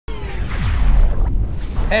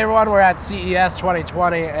Hey everyone, we're at CES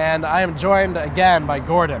 2020 and I am joined again by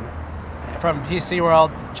Gordon from PC World.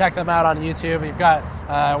 Check them out on YouTube. We've got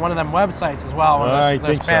one of them websites as well, one of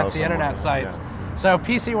those fancy internet sites. Yeah. So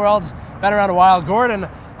PC World's been around a while. Gordon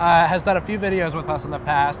has done a few videos with us in the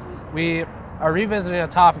past. We are revisiting a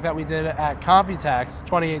topic that we did at Computex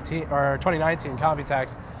 2019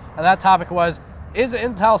 Computex, and that topic was, is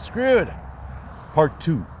Intel screwed? Part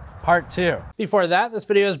 2. Part 2. Before that, this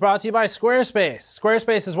video is brought to you by Squarespace.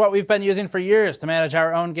 Squarespace is what we've been using for years to manage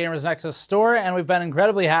our own Gamers Nexus store, and we've been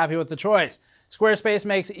incredibly happy with the choice. Squarespace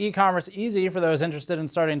makes e-commerce easy for those interested in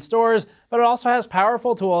starting stores, but it also has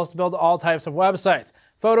powerful tools to build all types of websites.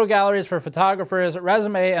 Photo galleries for photographers,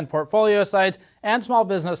 resume and portfolio sites, and small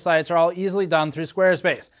business sites are all easily done through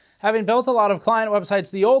Squarespace. Having built a lot of client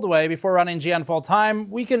websites the old way before running GN full-time,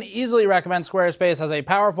 we can easily recommend Squarespace as a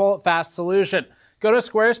powerful, fast solution. Go to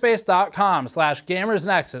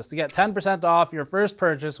squarespace.com/gamersnexus to get 10% off your first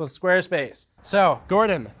purchase with Squarespace. So,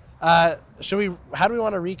 Gordon, how do we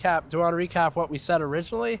want to recap? Do we want to recap what we said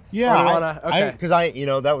originally? Yeah, because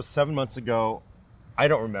that was 7 months ago. I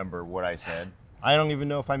don't remember what I said. I don't even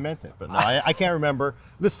know if I meant it, but no, I can't remember.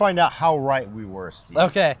 Let's find out how right we were, Steve.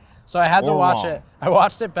 Okay, so I had to watch it. I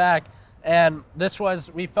watched it back, and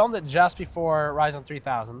we filmed it just before Ryzen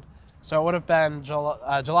 3000. So it would have been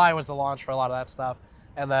July was the launch for a lot of that stuff,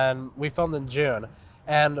 and then we filmed in June.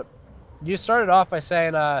 And you started off by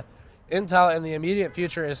saying Intel in the immediate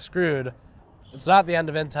future is screwed. It's not the end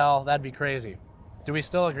of Intel. That'd be crazy. Do we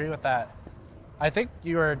still agree with that? I think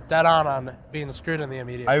you were dead on being screwed in the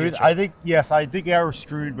immediate future. I think, yes, I think I was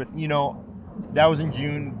screwed, but that was in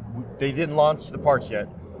June. They didn't launch the parts yet.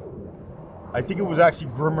 I think it was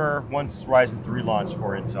actually grimmer once Ryzen 3 launched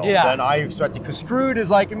for Intel than I expected, because screwed is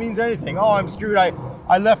like, it means anything. Oh, I'm screwed. I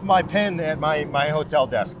left my pen at my hotel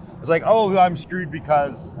desk. It's like, oh, I'm screwed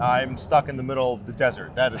because I'm stuck in the middle of the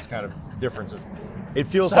desert. That is kind of differences. It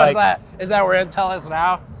feels like... Is that where Intel is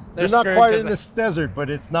now? They're not quite in this desert, but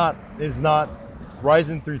it's not.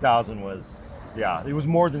 Ryzen 3000 was, it was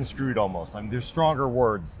more than screwed almost. I mean, there's stronger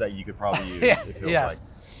words that you could probably use, it feels like.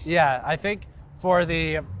 Yeah, I think for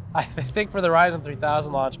the Ryzen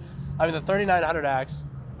 3000 launch, I mean the 3900X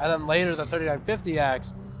and then later the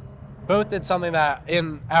 3950X both did something that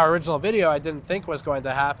in our original video I didn't think was going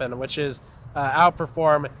to happen, which is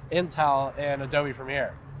outperform Intel in Adobe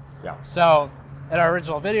Premiere. Yeah. So in our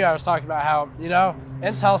original video I was talking about how,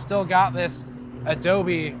 Intel still got this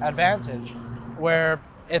Adobe advantage where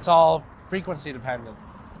it's all frequency dependent.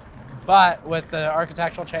 But with the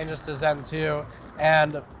architectural changes to Zen 2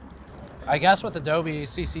 and I guess with Adobe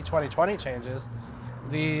CC 2020 changes,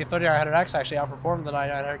 the 3900X actually outperformed the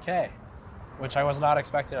 9900K, which I was not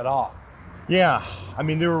expecting at all. Yeah, I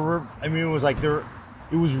mean, you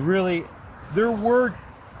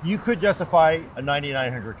could justify a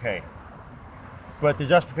 9900K, but the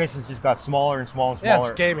justifications just got smaller and smaller and smaller. Yeah,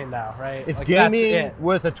 it's gaming now, right? It's gaming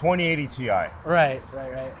with a 2080 Ti. Right.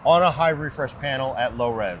 On a high refresh panel at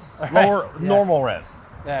low res, normal res.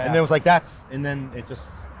 Yeah. And then it was like,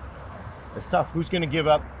 it's tough. Who's going to give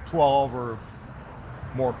up 12 or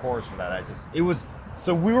more cores for that?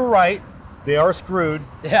 So we were right. They are screwed.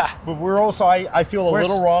 Yeah. But we're also, I feel a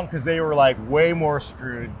little wrong because they were like way more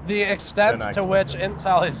screwed. The extent to which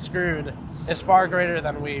Intel is screwed is far greater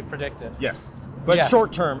than we predicted. Yes. But in the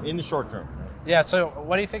short term. Yeah. So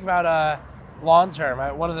what do you think about long term?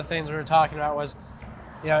 One of the things we were talking about was,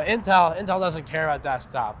 Intel doesn't care about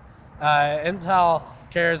desktop. Intel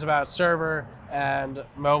cares about server and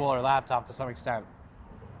mobile or laptop to some extent.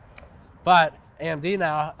 But AMD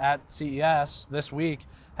now at CES this week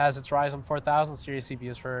has its Ryzen 4000 series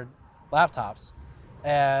CPUs for laptops.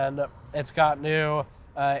 And it's got new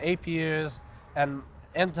APUs, and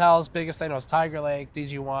Intel's biggest thing was Tiger Lake,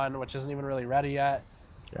 DG1, which isn't even really ready yet.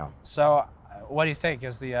 Yeah. So what do you think?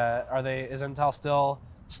 Is Intel still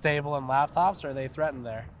stable in laptops, or are they threatened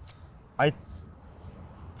there?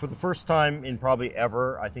 For the first time in probably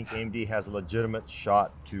ever, I think AMD has a legitimate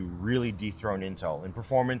shot to really dethrone Intel in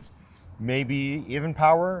performance, maybe even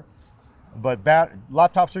power, but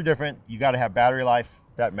laptops are different. You got to have battery life.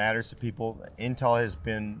 That matters to people. Intel has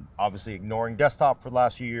been obviously ignoring desktop for the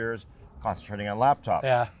last few years, concentrating on laptop.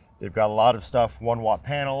 Yeah. They've got a lot of stuff, 1-watt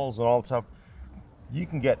panels and all that stuff. You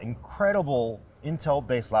can get incredible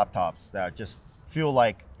Intel-based laptops that just feel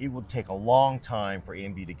like it would take a long time for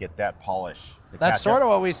AMD to get that polish. That's sort of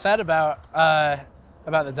what we said about the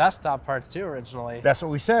desktop parts too originally. That's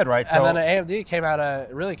what we said, right? And then AMD came out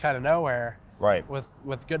of really kind of nowhere, right? With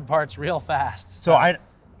good parts real fast. So I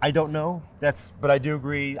don't know. But I do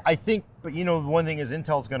agree. I think, but one thing is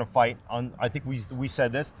Intel's going to fight on. I think we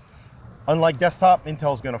said this. Unlike desktop,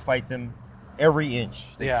 Intel's going to fight them every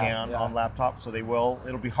inch they can on laptops, so they will.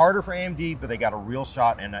 It'll be harder for AMD, but they got a real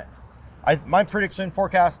shot. And my prediction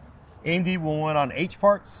forecast, AMD will win on H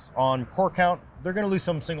parts, on core count. They're going to lose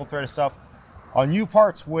some single-threaded stuff. On U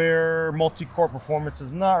parts, where multi-core performance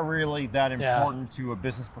is not really that important to a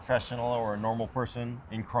business professional or a normal person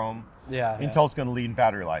in Chrome, Intel's going to lead in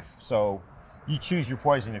battery life. So you choose your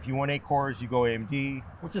poison. If you want 8 cores, you go AMD,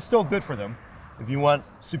 which is still good for them. If you want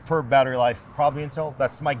superb battery life, probably Intel.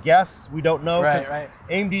 That's my guess. We don't know because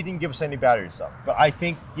AMD didn't give us any battery stuff. But I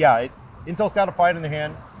think, Intel's got a fight in the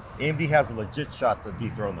hand. AMD has a legit shot to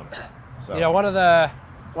dethrone them. So. Yeah, one of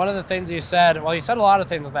the things you said, well, you said a lot of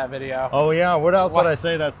things in that video. Oh yeah, what else did I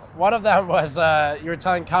say? One of them was you were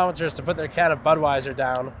telling commenters to put their can of Budweiser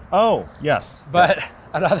down. Oh, yes. But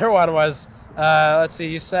another one was, let's see,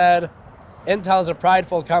 you said Intel is a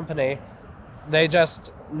prideful company. They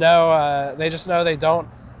just know they don't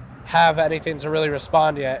have anything to really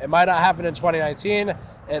respond yet. It might not happen in 2019.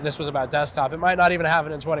 This was about desktop. It might not even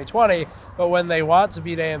happen in 2020, but when they want to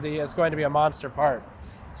beat AMD, it's going to be a monster part.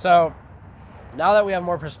 So now that we have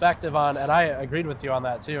more perspective on, and I agreed with you on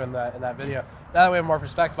that too in that video, now that we have more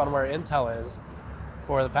perspective on where Intel is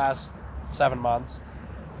for the past 7 months,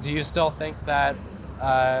 do you still think that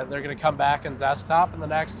they're going to come back in desktop in the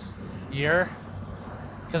next year?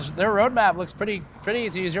 Because their roadmap looks pretty,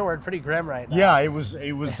 to use your word, pretty grim right now. Yeah, it was.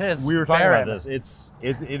 We were talking about this.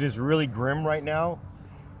 It is really grim right now.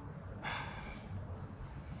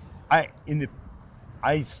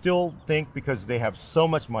 I still think because they have so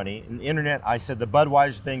much money in the internet. I said the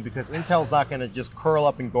Budweiser thing because Intel's not going to just curl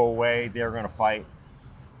up and go away. They're going to fight.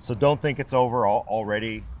 So don't think it's over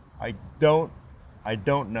already. I don't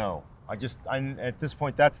know. At this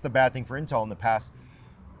point, that's the bad thing for Intel in the past.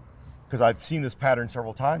 Because I've seen this pattern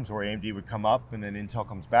several times where AMD would come up and then Intel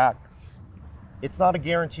comes back. It's not a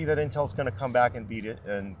guarantee that Intel's going to come back and beat it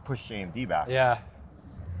and push AMD back. Yeah.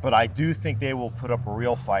 But I do think they will put up a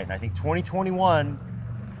real fight. And I think 2021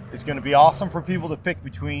 is going to be awesome for people to pick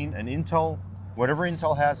between an Intel, whatever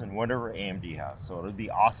Intel has and whatever AMD has. So it'll be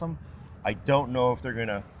awesome. I don't know if they're going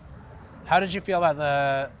to. How did you feel about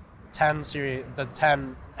the 10 series, the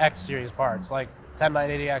 10X series parts, like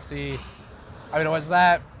 10980XE? I mean, was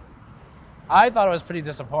that? I thought it was pretty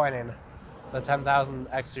disappointing, the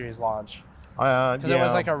 10,000X series launch, because it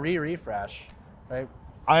was like a refresh, right?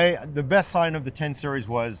 The best sign of the 10 series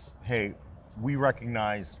was, hey, we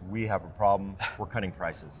recognize we have a problem. We're cutting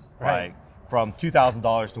prices, right? From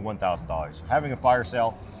 $2,000 to $1,000. Having a fire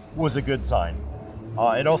sale was a good sign.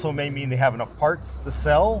 It also may mean they have enough parts to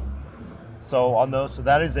sell. So on those, so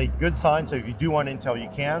that is a good sign. So if you do want Intel, you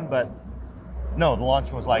can, but no, the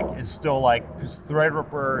launch was like, it's still like, because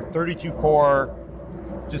Threadripper 32 core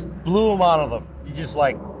just blew them out of them. You just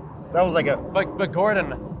like, that was like a. But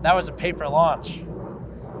Gordon, that was a paper launch.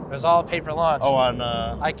 It was all a paper launch. Oh, on.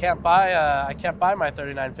 I can't buy my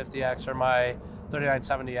 3950X or my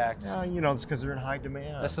 3970X. Yeah, you know, it's because they're in high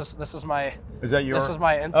demand. This is my. Is that your? This is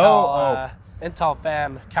my Intel Intel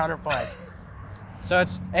fan counterpoint. So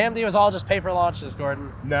it's AMD was all just paper launches,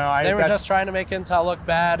 Gordon. No, they were just trying to make Intel look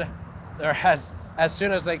bad, or as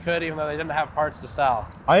soon as they could, even though they didn't have parts to sell.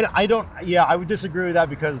 I would disagree with that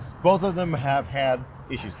because both of them have had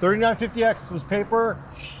issues. 3950X was paper,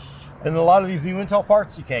 and a lot of these new Intel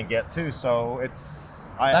parts you can't get too. So it's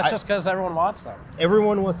that's just because everyone wants them.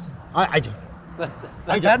 Everyone wants. I don't. The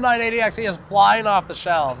 10980XE is flying off the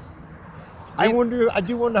shelves. I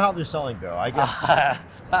do wonder how they're selling though. I guess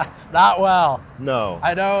not well. No.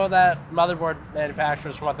 I know that motherboard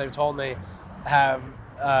manufacturers, from what they've told me, have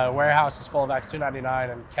warehouses full of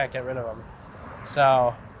X299 and can't get rid of them.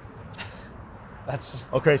 So that's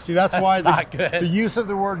okay. See, that's why the use of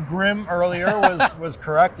the word grim earlier was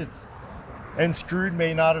correct. And screwed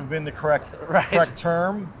may not have been the correct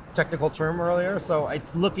technical term earlier. So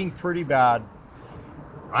it's looking pretty bad.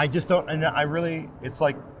 I just don't, and it's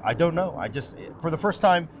like, I don't know. For the first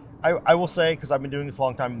time, I will say, because I've been doing this a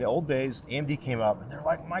long time, in the old days, AMD came up, and they're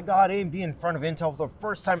like, my God, AMD in front of Intel for the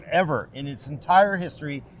first time ever. In its entire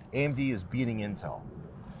history, AMD is beating Intel.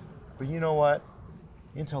 But you know what?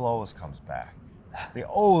 Intel always comes back. They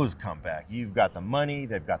always come back. You've got the money,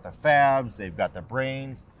 they've got the fabs, they've got the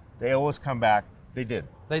brains. They always come back. They did.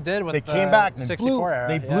 They did with the came back and 64 era.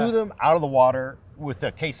 They blew them out of the water. With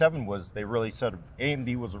the K7 they really said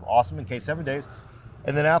AMD was awesome in K7 days.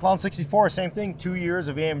 And then Athlon 64, same thing, 2 years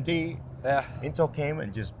of AMD. Yeah. Intel came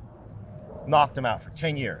and just knocked them out for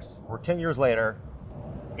 10 years. We're 10 years later.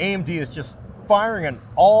 AMD is just firing on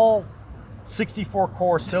all 64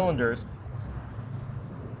 core cylinders.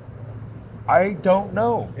 I don't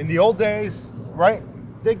know. In the old days, right?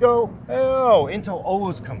 they go, oh, Intel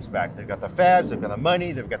always comes back. They've got the fabs, they've got the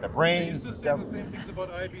money, they've got the brains. They used to say the same things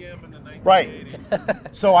about IBM in the 1980s.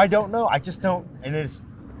 Right. So I don't know. I just don't, and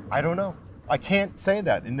I don't know. I can't say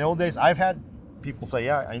that. In the old days, I've had people say,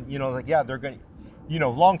 yeah, like, yeah, they're going to,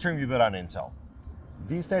 long term you bet on Intel.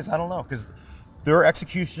 These days, I don't know, because their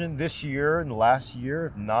execution this year and the last year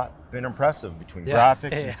have not been impressive between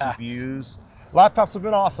graphics and CPUs. Laptops have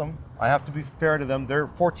been awesome. I have to be fair to them. Their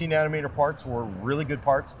 14 nanometer parts were really good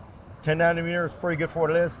parts. 10 nanometer is pretty good for what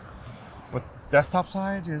it is. But desktop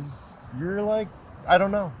side you're like, I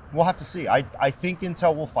don't know. We'll have to see. I think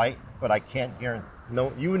Intel will fight, but I can't guarantee.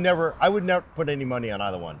 No, I would never put any money on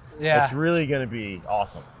either one. Yeah. It's really going to be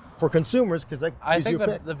awesome for consumers because I think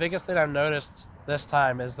the biggest thing I've noticed this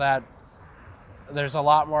time is that there's a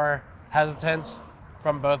lot more hesitance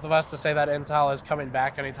from both of us to say that Intel is coming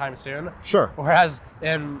back anytime soon. Sure. Whereas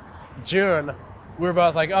in June, we were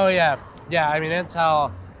both like, oh yeah, I mean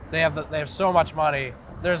Intel, they have so much money.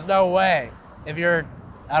 There's no way if you're,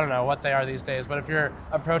 I don't know what they are these days, but if you're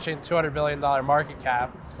approaching $200 billion market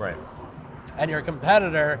cap, right, and your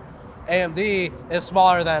competitor, AMD, is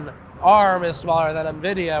smaller than ARM, is smaller than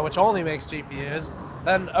NVIDIA, which only makes GPUs,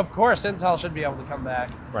 then of course Intel should be able to come back.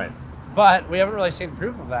 Right. But we haven't really seen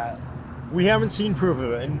proof of that. We haven't seen proof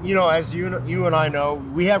of it. And as you and I know,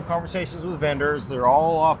 we have conversations with vendors. They're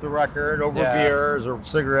all off the record over beers or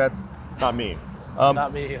cigarettes. Not me.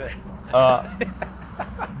 Not me either.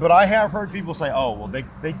 But I have heard people say, oh, well,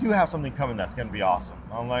 they do have something coming that's going to be awesome.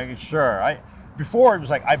 I'm like, sure. Before it was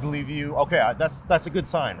like, I believe you. Okay, that's a good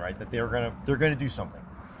sign, right? That they're gonna do something.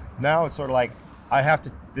 Now it's sort of like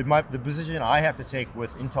the position I have to take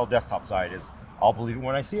with Intel desktop side is I'll believe it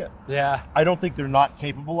when I see it. Yeah. I don't think they're not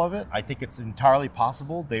capable of it. I think it's entirely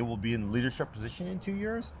possible they will be in leadership position in 2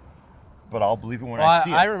 years, but I'll believe it when I see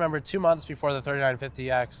it. I remember 2 months before the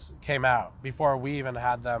 3950X came out, before we even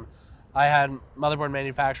had them, I had motherboard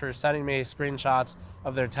manufacturers sending me screenshots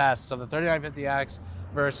of their tests of the 3950X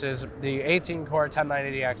versus the 18-core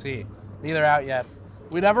 10980XE. Neither out yet.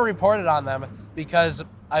 We never reported on them because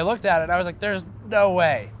I looked at it and I was like, there's no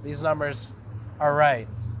way these numbers are right.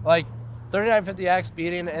 Like, 3950X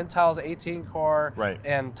beating Intel's 18-core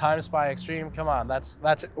and TimeSpy Extreme. Come on, that's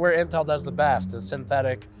where Intel does the best, is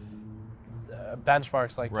synthetic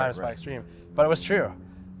benchmarks like TimeSpy Extreme. But it was true.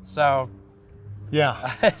 So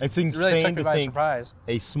yeah, it's insane really took me to by think surprise.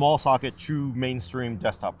 A small socket, true mainstream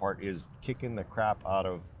desktop part is kicking the crap out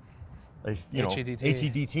of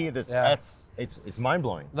HEDT. It's mind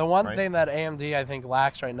blowing. The one thing that AMD I think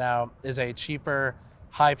lacks right now is a cheaper,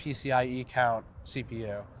 high PCIe count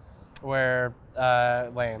CPU. Where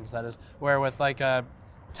lanes, that is, where with like a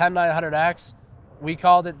 10900X, we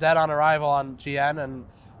called it dead on arrival on GN,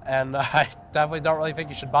 and I definitely don't really think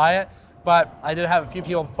you should buy it. But I did have a few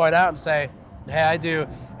people point out and say, hey, I do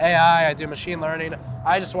AI, I do machine learning,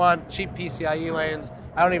 I just want cheap PCIe lanes,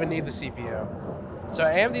 I don't even need the CPU. So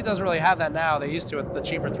AMD doesn't really have that now. They used to with the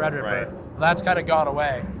cheaper Threadripper. Right. That's kind of gone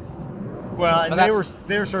away. Well, and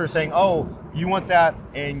they were sort of saying, oh, you want that,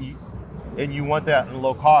 and you want that in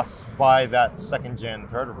low cost, buy that second gen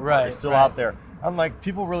Threadripper. Right. It's still out there. I'm like,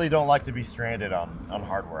 people really don't like to be stranded on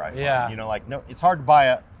hardware, I find. Yeah. Like, no, it's hard to buy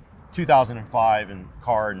a 2005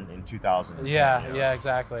 card in 2010. Yeah,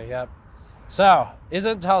 exactly, yep. So, is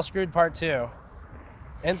Intel screwed part 2?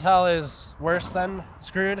 Intel is worse than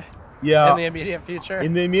screwed in the immediate future?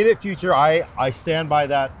 In the immediate future, I stand by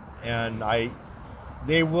that, and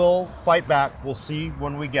they will fight back. We'll see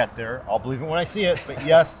when we get there. I'll believe it when I see it, but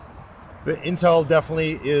yes, the Intel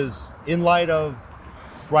definitely is, in light of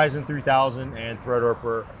Ryzen 3000 and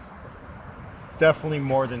Threadripper, definitely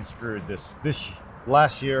more than screwed this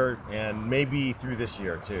last year and maybe through this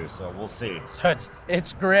year too. So we'll see. So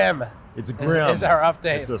it's grim. It's grim. Is our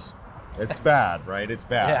update. It's bad, right? It's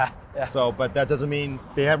bad. Yeah. So, but that doesn't mean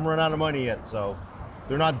they haven't run out of money yet. So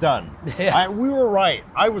they're not done. Yeah. We were right.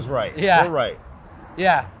 I was right. Yeah. We're right.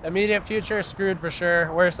 Yeah. Immediate future, screwed for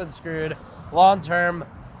sure. Worse than screwed. Long term,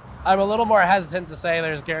 I'm a little more hesitant to say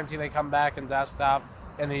there's guarantee they come back in desktop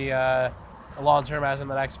in the long term, as in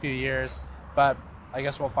the next few years. But I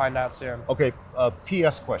guess we'll find out soon. Okay.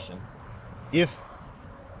 PS question: If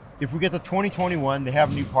we get to 2021, they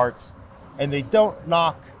have new parts, and they don't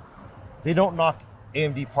knock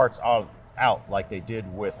AMD parts out like they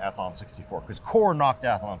did with Athlon 64, because Core knocked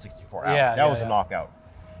Athlon 64 out. That was a knockout.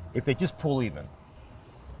 If they just pull even,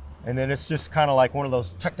 and then it's just kind of like one of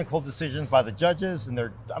those technical decisions by the judges, and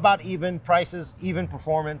they're about even prices, even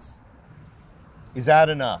performance, is that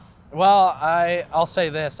enough? Well, I'll say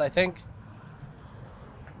this. I think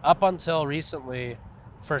up until recently,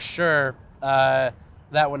 for sure,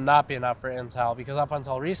 that would not be enough for Intel, because up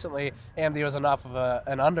until recently, AMD was enough of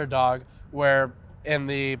an underdog where in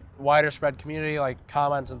the wider spread community, like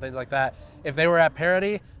comments and things like that, if they were at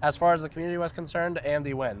parity, as far as the community was concerned,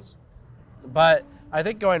 AMD wins. But I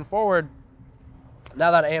think going forward,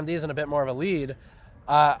 now that AMD is in a bit more of a lead,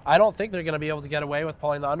 I don't think they're going to be able to get away with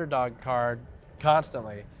pulling the underdog card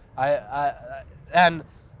constantly. And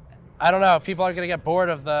I don't know, people are going to get bored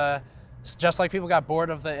of just like people got bored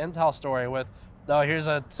of the Intel story with, oh, here's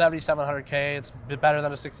a 7700K, it's better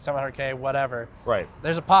than a 6700K, whatever. Right.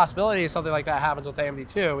 There's a possibility something like that happens with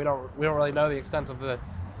AMD too. We don't really know the extent of the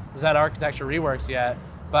Zen architecture reworks yet,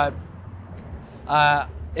 but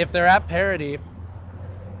if they're at parity,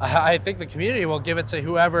 I think the community will give it to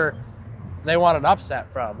whoever they want an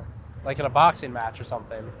upset from, like in a boxing match or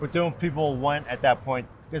something. But don't people want at that point,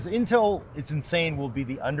 because Intel, it's insane, will be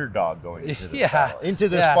the underdog going into this battle. Into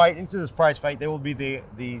this fight, into this prize fight, they will be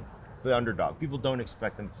the underdog. People don't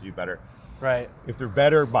expect them to do better. Right. If they're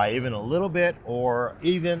better by even a little bit or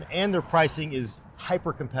even, and their pricing is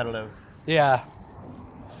hyper competitive. Yeah.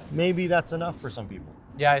 Maybe that's enough for some people.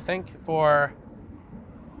 Yeah, I think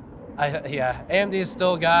AMD's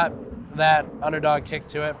still got that underdog kick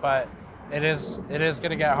to it, but it is going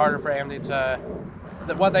to get harder for AMD to.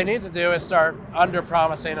 What they need to do is start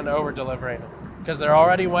under-promising and over-delivering, because they're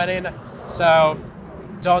already winning. So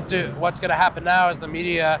what's going to happen now is the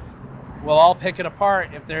media will all pick it apart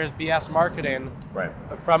if there's BS marketing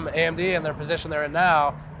from AMD and their position they're in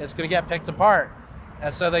now. It's going to get picked apart,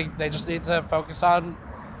 and so they just need to focus on,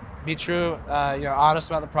 be true, honest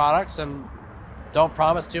about the products, and don't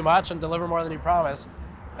promise too much and deliver more than you promise,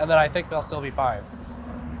 and then I think they'll still be fine.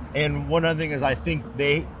 And one other thing is, I think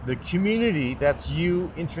the community, that's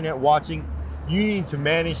you, internet watching, you need to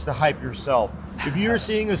manage the hype yourself. If you're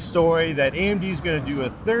seeing a story that AMD is going to do a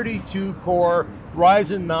 32-core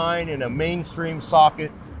Ryzen 9 in a mainstream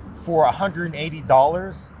socket for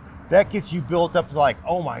 $180, that gets you built up to like,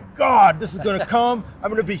 oh my God, this is going to come. I'm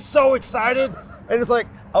going to be so excited. And it's like,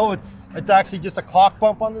 oh, it's actually just a clock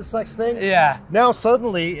bump on this next thing? Yeah. Now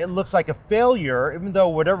suddenly it looks like a failure, even though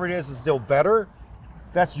whatever it is still better.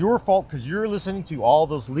 That's your fault because you're listening to all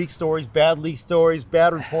those leak stories, bad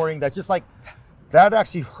reporting. That's just like, that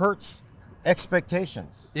actually hurts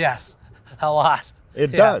expectations. Yes, a lot. It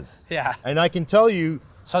does. Yeah. And I can tell you,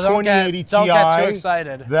 so 2080 Ti, don't get too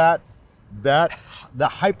excited. That the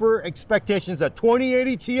hyper expectations that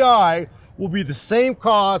 2080 Ti will be the same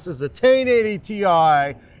cost as the 1080 Ti,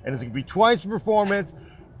 and it's gonna be twice the performance.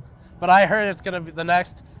 But I heard it's gonna be the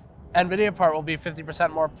next NVIDIA part will be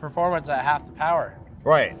 50% more performance at half the power.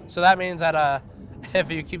 Right. So that means that if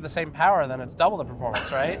you keep the same power, then it's double the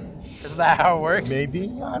performance, right? Isn't that how it works? Maybe.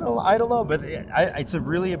 I don't know. But it's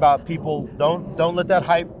really about people. Don't let that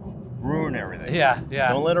hype ruin everything. Yeah.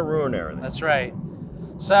 Don't let it ruin everything. That's right.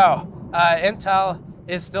 So Intel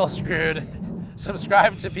is still screwed.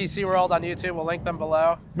 Subscribe to PC World on YouTube. We'll link them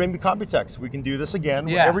below. Maybe Computex. We can do this again.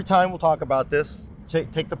 Yeah. Every time we'll talk about this.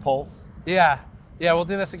 Take the pulse. Yeah, we'll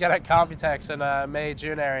do this again at Computex in May,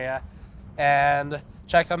 June area. And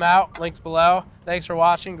check them out, links below. Thanks for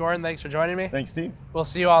watching. Gordon, thanks for joining me. Thanks, Steve. We'll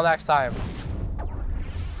see you all next time.